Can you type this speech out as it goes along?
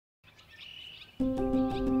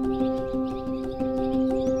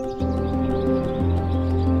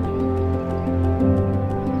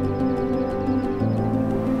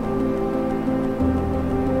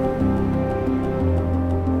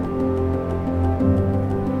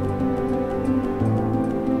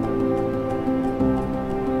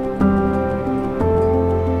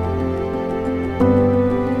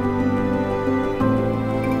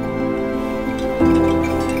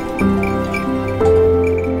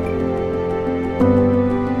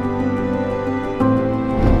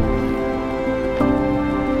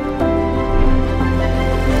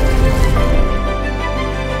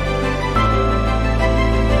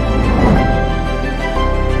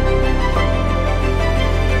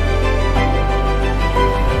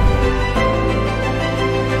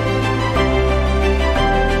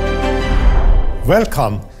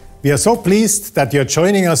Welcome. We are so pleased that you're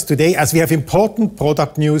joining us today as we have important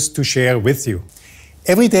product news to share with you.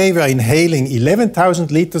 Every day we are inhaling 11,000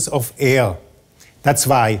 liters of air. That's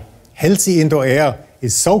why healthy indoor air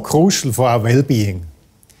is so crucial for our well-being.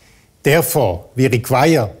 Therefore, we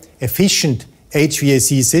require efficient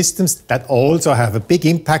HVAC systems that also have a big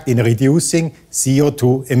impact in reducing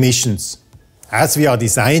CO2 emissions. As we are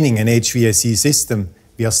designing an HVAC system,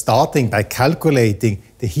 we are starting by calculating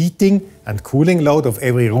the heating and cooling load of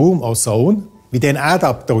every room or zone. We then add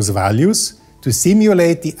up those values to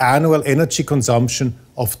simulate the annual energy consumption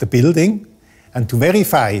of the building and to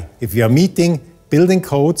verify if we are meeting building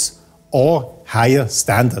codes or higher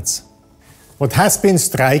standards. What has been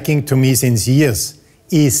striking to me since years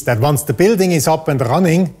is that once the building is up and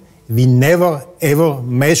running, we never ever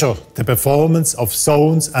measure the performance of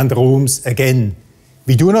zones and rooms again.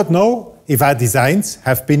 We do not know if our designs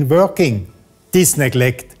have been working. This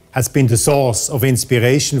neglect has been the source of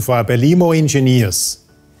inspiration for our Belimo engineers.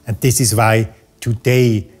 And this is why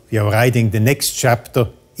today we are writing the next chapter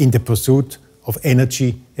in the pursuit of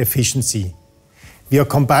energy efficiency. We are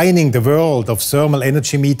combining the world of thermal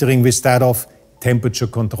energy metering with that of temperature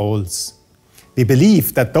controls. We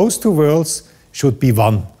believe that those two worlds should be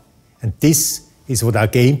one. And this is what our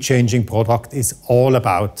game-changing product is all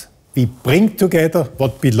about. We bring together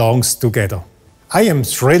what belongs together. I am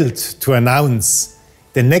thrilled to announce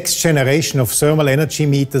the next generation of thermal energy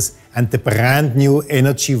meters and the brand new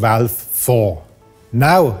Energy Valve 4.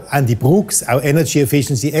 Now, Andy Brooks, our energy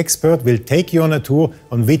efficiency expert, will take you on a tour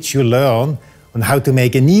on which you learn on how to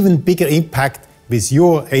make an even bigger impact with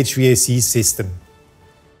your HVAC system.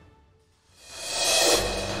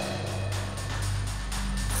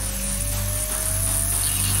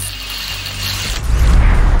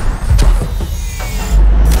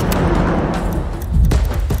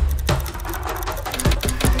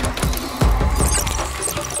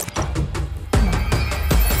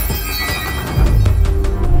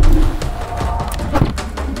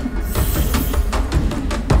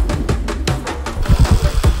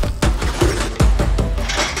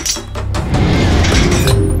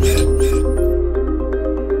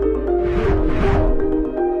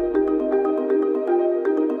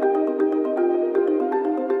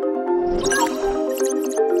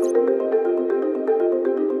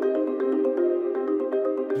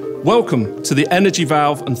 Welcome to the Energy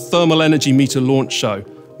Valve and Thermal Energy Meter launch show.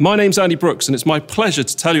 My name's Andy Brooks and it's my pleasure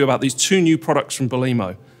to tell you about these two new products from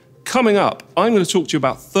Belimo. Coming up, I'm going to talk to you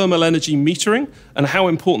about thermal energy metering and how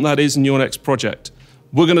important that is in your next project.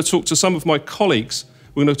 We're going to talk to some of my colleagues.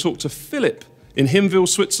 We're going to talk to Philip in Hinwil,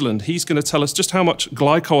 Switzerland. He's going to tell us just how much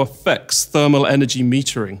glycol affects thermal energy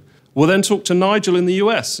metering. We'll then talk to Nigel in the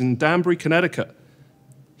US, in Danbury, Connecticut.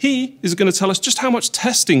 He is going to tell us just how much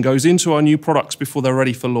testing goes into our new products before they're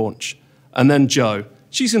ready for launch. And then Jo,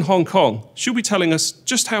 she's in Hong Kong. She'll be telling us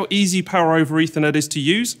just how easy Power over Ethernet is to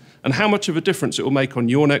use and how much of a difference it will make on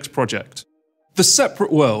your next project. The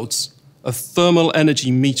separate worlds of thermal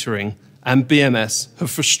energy metering and BMS have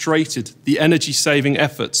frustrated the energy-saving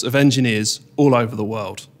efforts of engineers all over the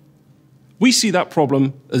world. We see that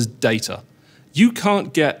problem as data. You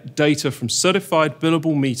can't get data from certified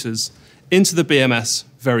billable meters into the BMS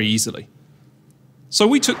very easily. So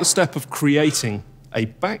we took the step of creating a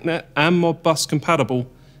BACnet and Modbus compatible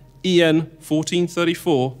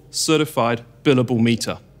EN1434 certified billable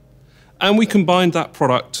meter. And we combined that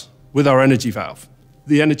product with our Energy Valve,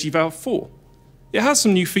 the Energy Valve 4. It has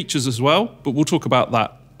some new features as well, but we'll talk about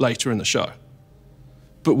that later in the show.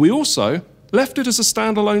 But we also left it as a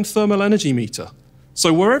standalone thermal energy meter.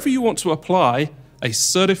 So wherever you want to apply a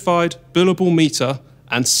certified billable meter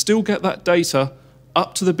and still get that data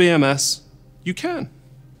up to the BMS, you can.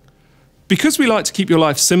 Because we like to keep your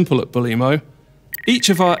life simple at Belimo, each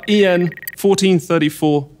of our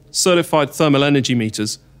EN1434 certified thermal energy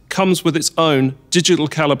meters comes with its own digital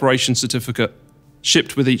calibration certificate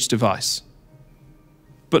shipped with each device.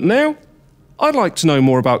 But now, I'd like to know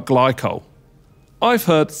more about glycol. I've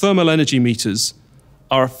heard thermal energy meters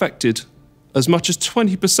are affected as much as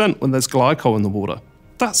 20% when there's glycol in the water.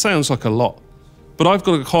 That sounds like a lot. But I've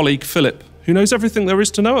got a colleague, Philip, who knows everything there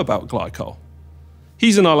is to know about glycol.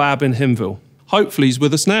 He's in our lab in Hinwil. Hopefully he's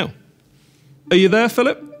with us now. Are you there,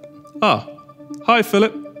 Philip? Hi,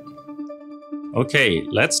 Philip. Okay,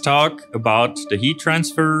 let's talk about the heat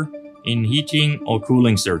transfer in heating or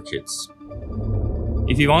cooling circuits.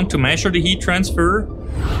 If you want to measure the heat transfer,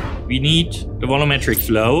 we need the volumetric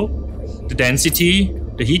flow, the density,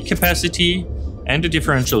 the heat capacity, and the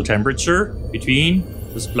differential temperature between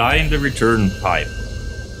the supply and the return pipe.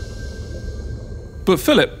 But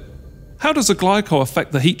Philip, how does the glycol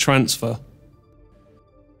affect the heat transfer?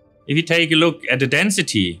 If you take a look at the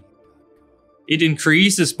density, it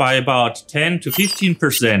increases by about 10 to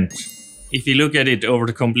 15% if you look at it over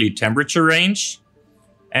the complete temperature range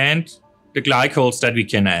and the glycols that we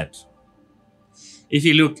can add. If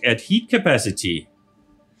you look at heat capacity,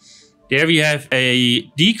 there we have a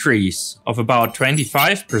decrease of about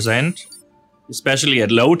 25%, especially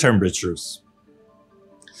at low temperatures.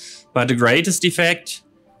 But the greatest effect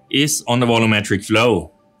is on the volumetric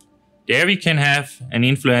flow. There we can have an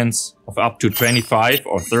influence of up to 25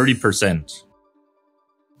 or 30%.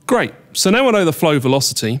 Great, so now I know the flow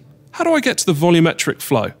velocity. How do I get to the volumetric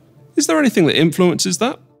flow? Is there anything that influences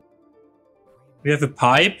that? We have a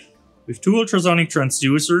pipe with 2 ultrasonic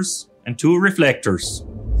transducers and 2 reflectors.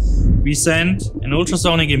 We send an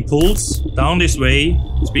ultrasonic impulse down this way,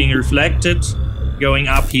 it's being reflected, going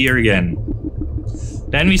up here again.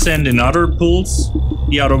 Then we send another pulse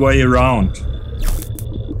the other way around.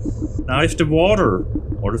 Now if the water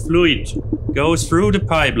or the fluid goes through the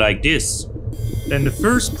pipe like this, then the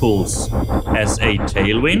first pulse has a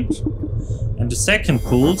tailwind and the second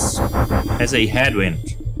pulse has a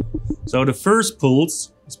headwind. So the first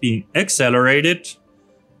pulse is being accelerated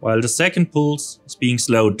while the second pulse is being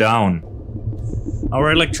slowed down.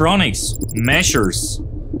 Our electronics measures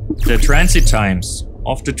the transit times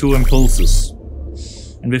of the 2 impulses.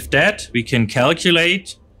 And with that, we can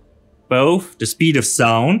calculate both the speed of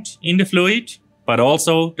sound in the fluid, but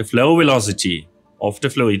also the flow velocity of the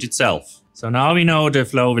fluid itself. So now we know the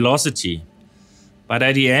flow velocity, but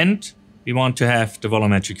at the end, we want to have the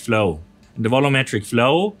volumetric flow. And the volumetric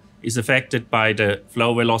flow is affected by the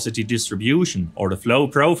flow velocity distribution or the flow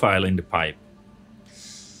profile in the pipe.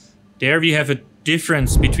 There we have a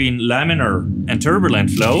difference between laminar and turbulent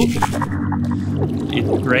flow.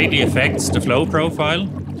 It greatly affects the flow profile,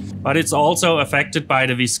 but it's also affected by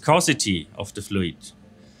the viscosity of the fluid.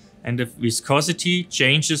 And the viscosity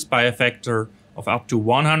changes by a factor of up to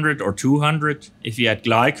 100 or 200 if you add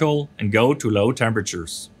glycol and go to low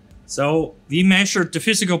temperatures. So we measured the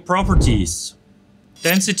physical properties: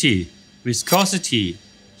 density, viscosity,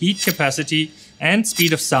 heat capacity, and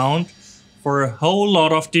speed of sound for a whole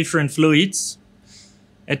lot of different fluids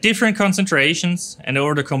at different concentrations and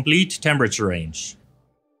over the complete temperature range.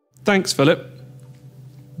 Thanks, Philip.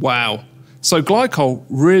 Wow. So glycol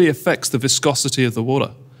really affects the viscosity of the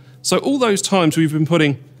water. So all those times we've been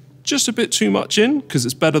putting just a bit too much in because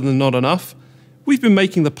it's better than not enough, we've been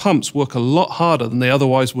making the pumps work a lot harder than they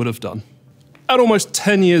otherwise would have done. At almost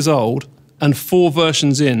 10 years old and 4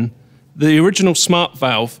 versions in, the original smart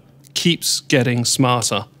valve keeps getting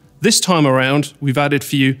smarter. This time around, we've added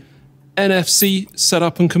for you NFC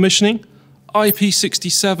setup and commissioning,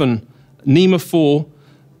 IP67, NEMA 4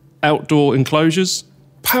 outdoor enclosures,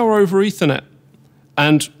 power over Ethernet,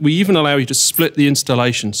 and we even allow you to split the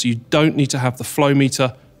installation so you don't need to have the flow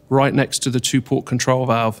meter right next to the 2-port control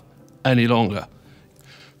valve any longer.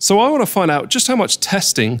 So I want to find out just how much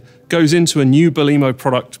testing goes into a new Belimo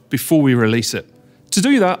product before we release it. To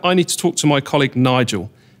do that, I need to talk to my colleague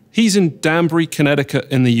Nigel. He's in Danbury, Connecticut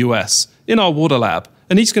in the US, in our water lab,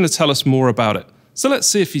 and he's going to tell us more about it. So let's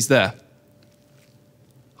see if he's there.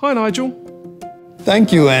 Hi, Nigel.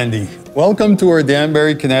 Thank you, Andy. Welcome to our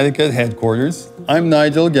Danbury, Connecticut headquarters. I'm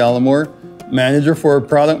Nigel Gallimore, Manager for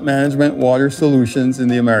Product Management Water Solutions in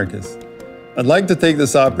the Americas. I'd like to take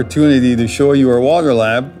this opportunity to show you our water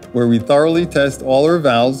lab, where we thoroughly test all our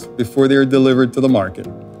valves before they are delivered to the market.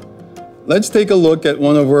 Let's take a look at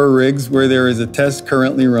one of our rigs where there is a test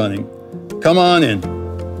currently running. Come on in.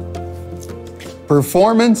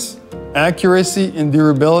 Performance, accuracy, and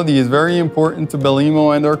durability is very important to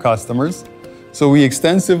Belimo and our customers, so we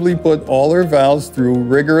extensively put all our valves through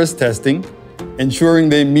rigorous testing, ensuring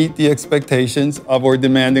they meet the expectations of our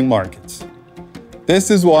demanding markets. This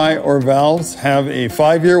is why our valves have a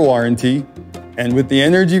 5-year warranty, and with the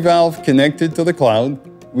energy valve connected to the cloud,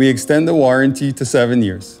 we extend the warranty to 7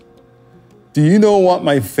 years. Do you know what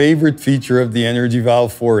my favorite feature of the energy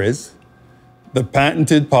valve 4 is? The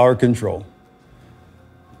patented power control.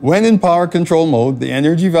 When in power control mode, the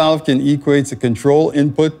energy valve can equate a control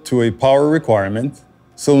input to a power requirement.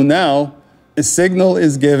 So now, a signal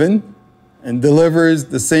is given and delivers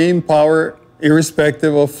the same power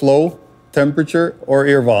irrespective of flow, temperature, or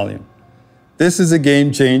air volume. This is a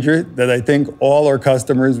game changer that I think all our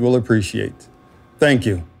customers will appreciate. Thank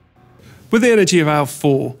you. With the Energy Valve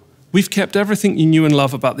 4, we've kept everything you knew and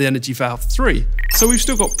love about the Energy Valve 3. So we've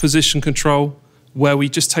still got position control, where we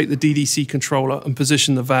just take the DDC controller and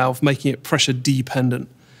position the valve, making it pressure dependent.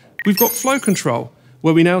 We've got flow control,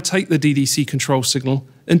 where we now take the DDC control signal,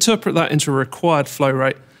 interpret that into a required flow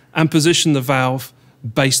rate, and position the valve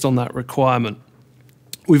based on that requirement.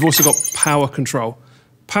 We've also got power control.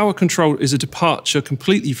 Power control is a departure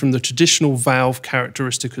completely from the traditional valve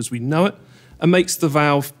characteristic as we know it, and makes the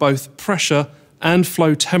valve both pressure and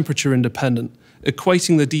flow temperature independent,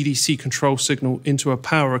 equating the DDC control signal into a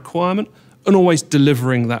power requirement and always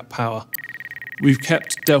delivering that power. We've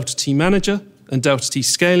kept Delta T Manager and Delta T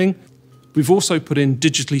scaling. We've also put in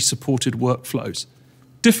digitally supported workflows.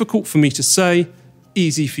 Difficult for me to say,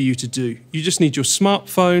 easy for you to do. You just need your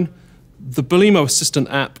smartphone, the Belimo Assistant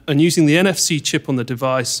app, and using the NFC chip on the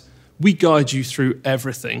device, we guide you through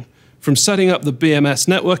everything, from setting up the BMS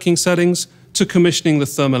networking settings to commissioning the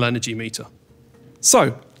thermal energy meter.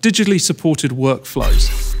 So, digitally supported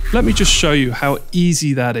workflows. Let me just show you how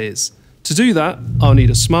easy that is. To do that, I'll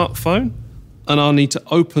need a smartphone and I'll need to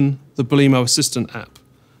open the Belimo Assistant app.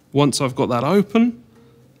 Once I've got that open,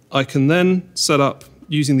 I can then set up,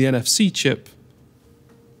 using the NFC chip,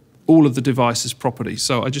 all of the device's properties.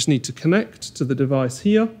 So I just need to connect to the device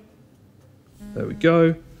here. There we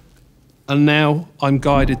go. And now I'm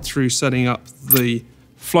guided through setting up the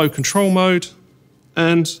flow control mode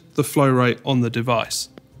and the flow rate on the device.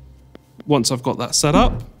 Once I've got that set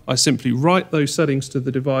up, I simply write those settings to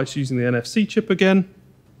the device using the NFC chip again.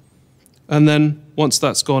 And then once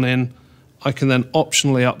that's gone in, I can then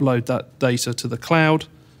optionally upload that data to the cloud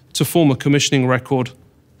to form a commissioning record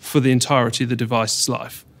for the entirety of the device's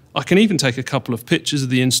life. I can even take a couple of pictures of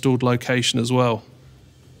the installed location as well.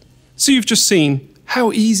 So you've just seen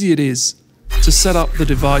how easy it is to set up the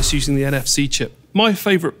device using the NFC chip. My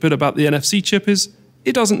favorite bit about the NFC chip is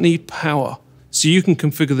it doesn't need power. So you can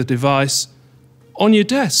configure the device on your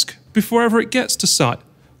desk before ever it gets to site.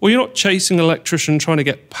 Or you're not chasing an electrician trying to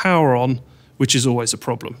get power on, which is always a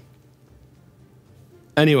problem.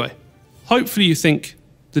 Anyway, hopefully you think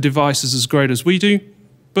the device is as great as we do,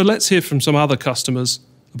 but let's hear from some other customers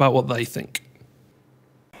about what they think.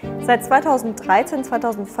 Seit 2013,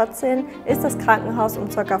 2014 ist das Krankenhaus um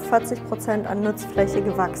ca. 40% an Nutzfläche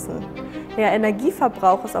gewachsen. Der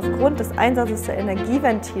Energieverbrauch ist aufgrund des Einsatzes der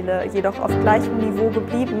Energieventile jedoch auf gleichem Niveau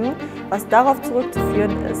geblieben, was darauf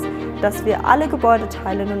zurückzuführen ist, dass wir alle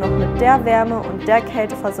Gebäudeteile nur noch mit der Wärme und der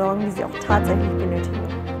Kälte versorgen, die sie auch tatsächlich benötigen.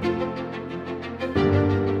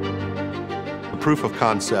 The proof of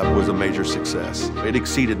concept was a major success. It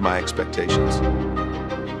exceeded my expectations.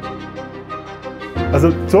 Also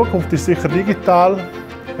die Zukunft ist sicher digital.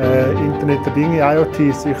 Internet der Dinge, IoT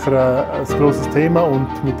ist sicher ein großes Thema und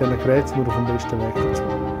mit diesen Geräten sind wir auf dem besten Weg dazu.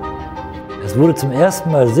 Es wurde zum ersten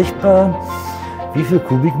Mal sichtbar, wie viel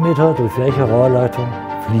Kubikmeter durch welche Rohrleitung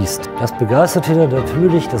fließt. Das begeisterte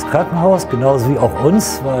natürlich das Krankenhaus, genauso wie auch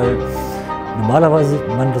uns, weil normalerweise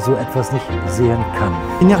man so etwas nicht sehen kann.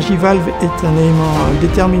 Energy Valve est un élément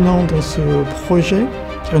déterminant dans ce projet,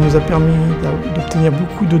 qui nous a permis d'obtenir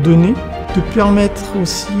beaucoup de données, de permettre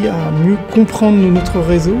aussi à mieux comprendre notre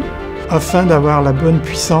réseau afin d'avoir la bonne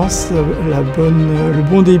puissance, le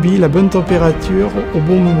bon débit, la bonne température au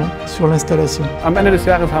bon moment sur l'installation. Am Ende des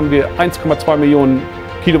Jahres haben wir 1,2 Millionen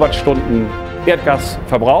Kilowattstunden Erdgas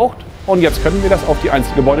verbraucht und jetzt können wir das auf die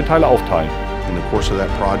einzelnen Gebäudeteile aufteilen. In the course of that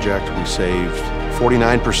project, we saved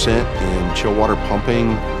 49% in chill water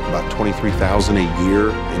pumping, about $23,000 a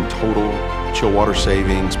year in total chill water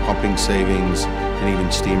savings, pumping savings, and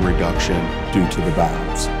even steam reduction due to the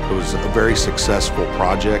valves. It was a very successful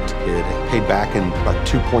project. It paid back in about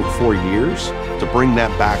 2.4 years. To bring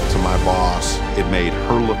that back to my boss, it made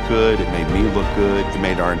her look good, it made me look good, it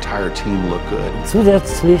made our entire team look good.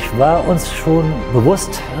 Zusätzlich war uns schon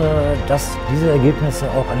bewusst, dass diese Ergebnisse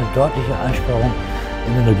auch eine deutliche Einsparung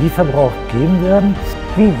im Energieverbrauch geben werden.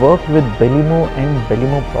 We work with Belimo and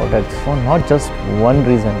Belimo products for not just one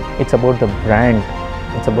reason. It's about the brand,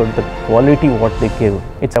 it's about the quality what they give,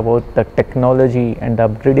 it's about the technology and the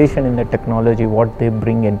upgradation in the technology what they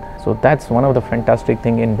bring in. So that's one of the fantastic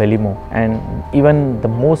thing in Belimo. And even the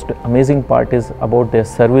most amazing part is about their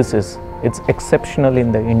services. It's exceptional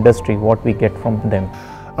in the industry what we get from them.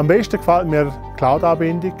 Am besten gefällt mir die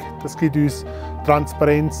Cloud-Anbindung. Das gibt uns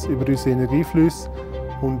Transparenz über unsere Energieflüsse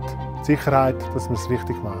und Sicherheit, dass wir es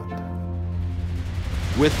richtig machen.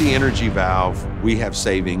 With the Energy Valve, we have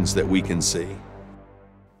savings that we can see.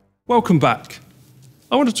 Welcome back.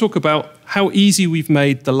 I want to talk about how easy we've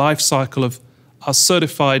made the life cycle of our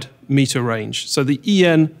certified meter range, so the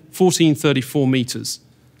EN 1434 meters.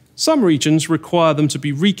 Some regions require them to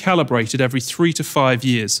be recalibrated every 3 to 5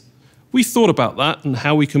 years. We thought about that and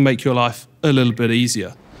how we can make your life a little bit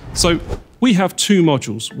easier. So we have two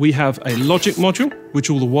modules. We have a logic module, which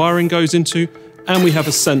all the wiring goes into, and we have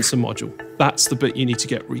a sensor module. That's the bit you need to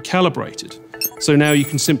get recalibrated. So now you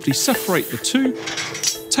can simply separate the two,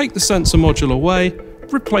 take the sensor module away,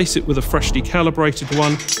 replace it with a freshly calibrated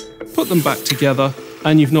one, put them back together,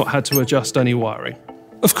 and you've not had to adjust any wiring.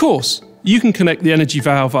 Of course, you can connect the energy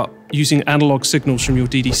valve up using analog signals from your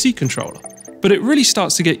DDC controller, but it really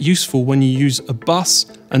starts to get useful when you use a bus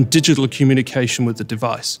and digital communication with the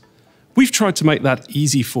device. We've tried to make that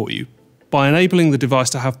easy for you by enabling the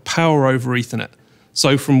device to have power over Ethernet.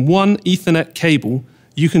 So from one Ethernet cable,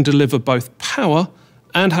 you can deliver both power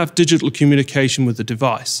and have digital communication with the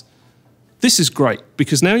device. This is great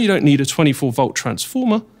because now you don't need a 24-volt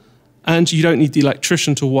transformer and you don't need the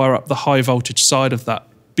electrician to wire up the high voltage side of that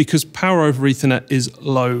because power over Ethernet is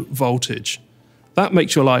low voltage. That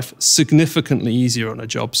makes your life significantly easier on a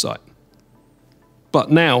job site. But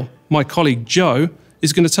now, my colleague Joe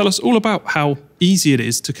is going to tell us all about how easy it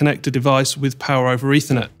is to connect a device with power over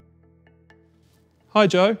Ethernet. Hi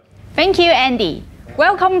Joe. Thank you, Andy.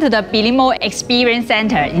 Welcome to the Belimo Experience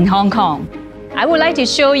Center in Hong Kong. I would like to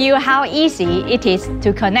show you how easy it is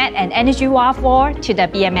to connect an Energy Valve 4 to the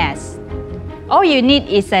BMS. All you need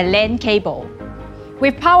is a LAN cable.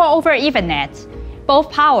 With power over Ethernet, both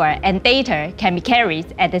power and data can be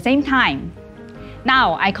carried at the same time.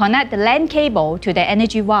 Now I connect the LAN cable to the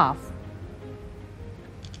Energy Valve.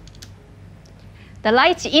 The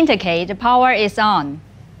lights indicate the power is on.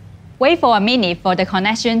 Wait for a minute for the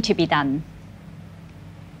connection to be done.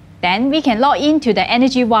 Then we can log into the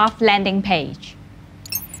Energy Valve landing page.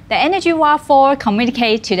 The Energy Valve 4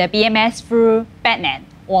 communicates to the BMS through BACnet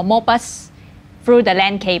or Modbus through the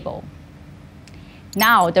LAN cable.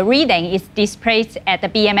 Now the reading is displayed at the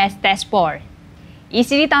BMS dashboard.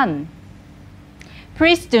 Easily done.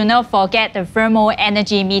 Please do not forget the thermal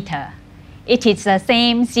energy meter. It is the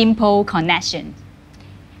same simple connection.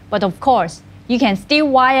 But of course, you can still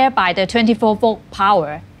wire by the 24-volt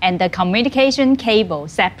power and the communication cable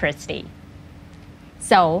separately.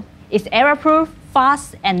 So, it's error-proof,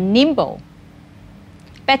 fast, and nimble.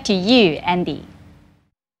 Back to you, Andy.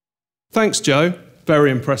 Thanks, Joe. Very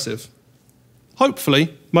impressive.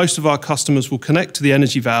 Hopefully, most of our customers will connect to the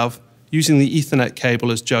energy valve using the Ethernet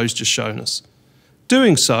cable as Joe's just shown us.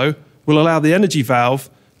 Doing so will allow the energy valve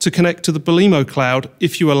to connect to the Belimo cloud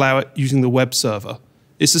if you allow it using the web server.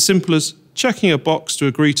 It's as simple as checking a box to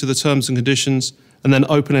agree to the terms and conditions and then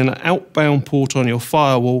opening an outbound port on your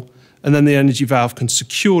firewall, and then the energy valve can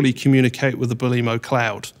securely communicate with the Belimo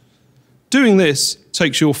cloud. Doing this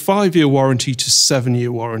takes your 5-year warranty to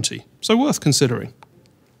 7-year warranty, so worth considering.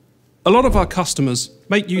 A lot of our customers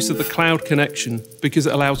make use of the cloud connection because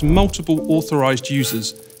it allows multiple authorized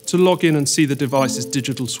users to log in and see the device's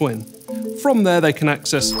digital twin. From there, they can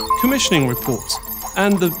access commissioning reports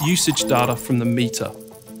and the usage data from the meter.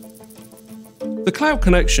 The cloud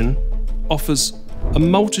connection offers a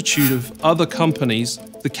multitude of other companies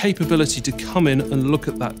the capability to come in and look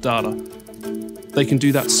at that data. They can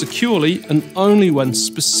do that securely and only when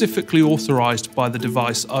specifically authorized by the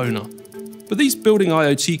device owner. But these building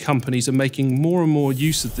IoT companies are making more and more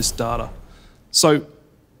use of this data. So,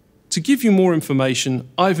 to give you more information,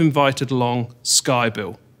 I've invited along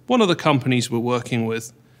Skybill, one of the companies we're working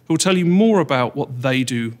with, who will tell you more about what they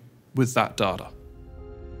do with that data.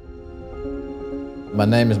 My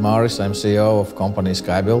name is Maris, I'm CEO of company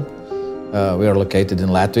Skybill. We are located in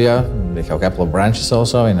Latvia. We have a couple of branches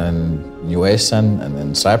also in US and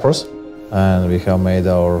in Cyprus. And we have made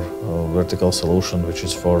our vertical solution, which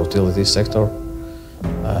is for utility sector.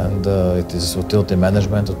 And it is utility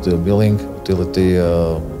management, utility billing, utility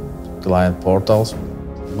client portals.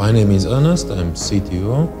 My name is Ernest, I'm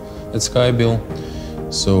CTO at Skybill.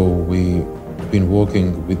 So we've been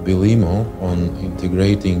working with Belimo on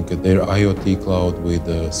integrating their IoT cloud with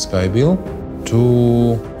Skybill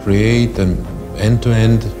to create an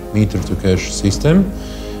end-to-end meter-to-cash system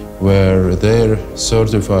where their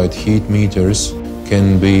certified heat meters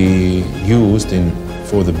can be used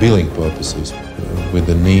for the billing purposes with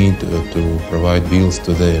the need to provide bills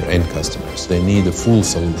to their end customers. They need a full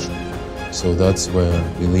solution. So that's where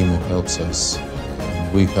Belimo helps us.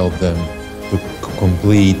 We help them to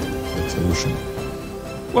complete the solution.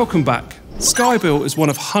 Welcome back. Skybill is one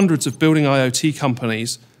of hundreds of building IoT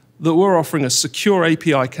companies that we're offering a secure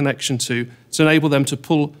API connection to enable them to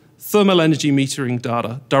pull thermal energy metering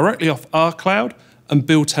data directly off our cloud and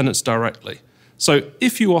bill tenants directly. So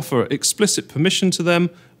if you offer explicit permission to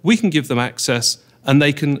them, we can give them access and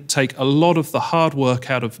they can take a lot of the hard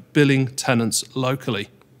work out of billing tenants locally.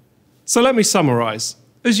 So let me summarize.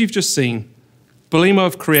 As you've just seen, Belimo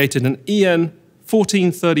have created an EN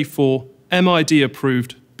 1434 MID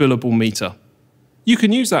approved billable meter. You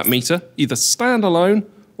can use that meter either standalone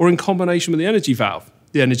or in combination with the energy valve,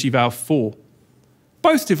 the Energy Valve 4.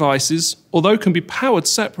 Both devices, although can be powered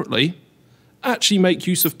separately, actually make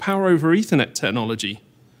use of power over Ethernet technology.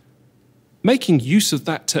 Making use of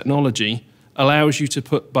that technology allows you to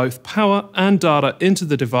put both power and data into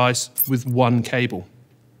the device with one cable.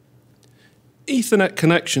 Ethernet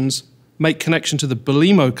connections make connection to the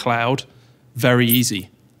Belimo cloud very easy.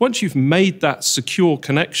 Once you've made that secure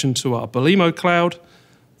connection to our Belimo cloud,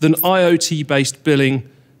 then IoT-based billing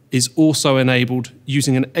is also enabled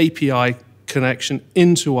using an API connection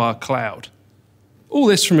into our cloud. All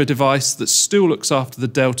this from a device that still looks after the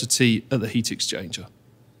delta T at the heat exchanger.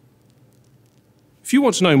 If you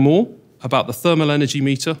want to know more about the thermal energy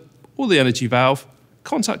meter or the energy valve,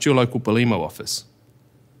 contact your local Belimo office.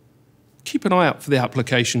 Keep an eye out for the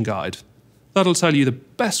application guide. That'll tell you the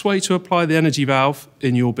best way to apply the energy valve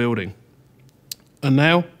in your building. And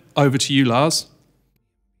now, over to you, Lars.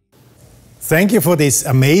 Thank you for this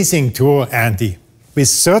amazing tour, Andy. With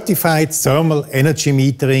certified thermal energy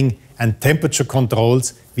metering and temperature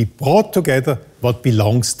controls, we brought together what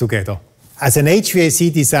belongs together. As an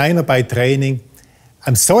HVAC designer by training,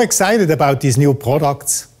 I'm so excited about these new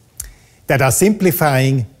products that are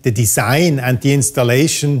simplifying the design and the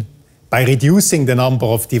installation by reducing the number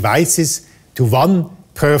of devices to one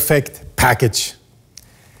perfect package.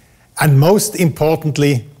 And most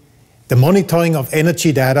importantly, the monitoring of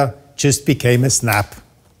energy data just became a snap.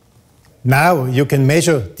 Now you can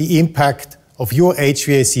measure the impact of your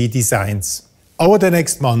HVAC designs. Over the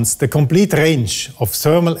next months, the complete range of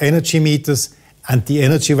thermal energy meters and the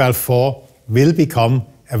Energy Valve 4 will become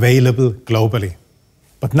available globally.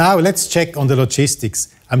 But now let's check on the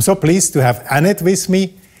logistics. I'm so pleased to have Annette with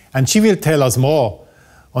me, and she will tell us more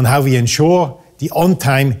on how we ensure the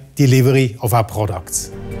on-time delivery of our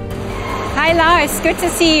products. Hi Lars, good to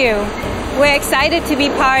see you. We're excited to be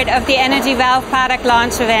part of the Energy Valve product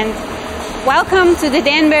launch event. Welcome to the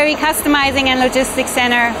Danbury Customizing and Logistics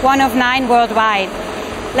Center, one of 9 worldwide.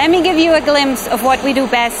 Let me give you a glimpse of what we do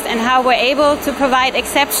best and how we're able to provide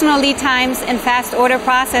exceptional lead times and fast order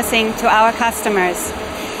processing to our customers.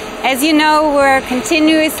 As you know, we're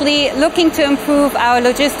continuously looking to improve our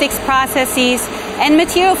logistics processes and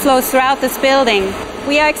material flows throughout this building.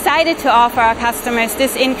 We are excited to offer our customers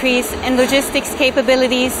this increase in logistics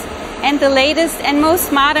capabilities and the latest and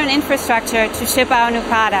most modern infrastructure to ship our new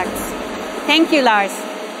products. Thank you, Lars.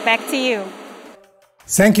 Back to you.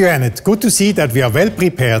 Thank you, Annette. Good to see that we are well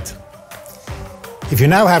prepared. If you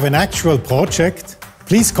now have an actual project,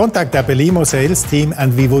 please contact our Belimo sales team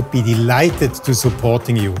and we would be delighted to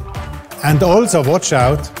supporting you. And also watch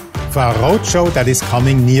out for our roadshow that is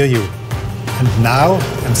coming near you. And now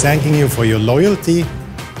I'm thanking you for your loyalty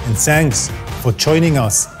and thanks for joining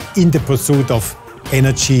us in the pursuit of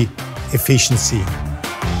energy efficiency.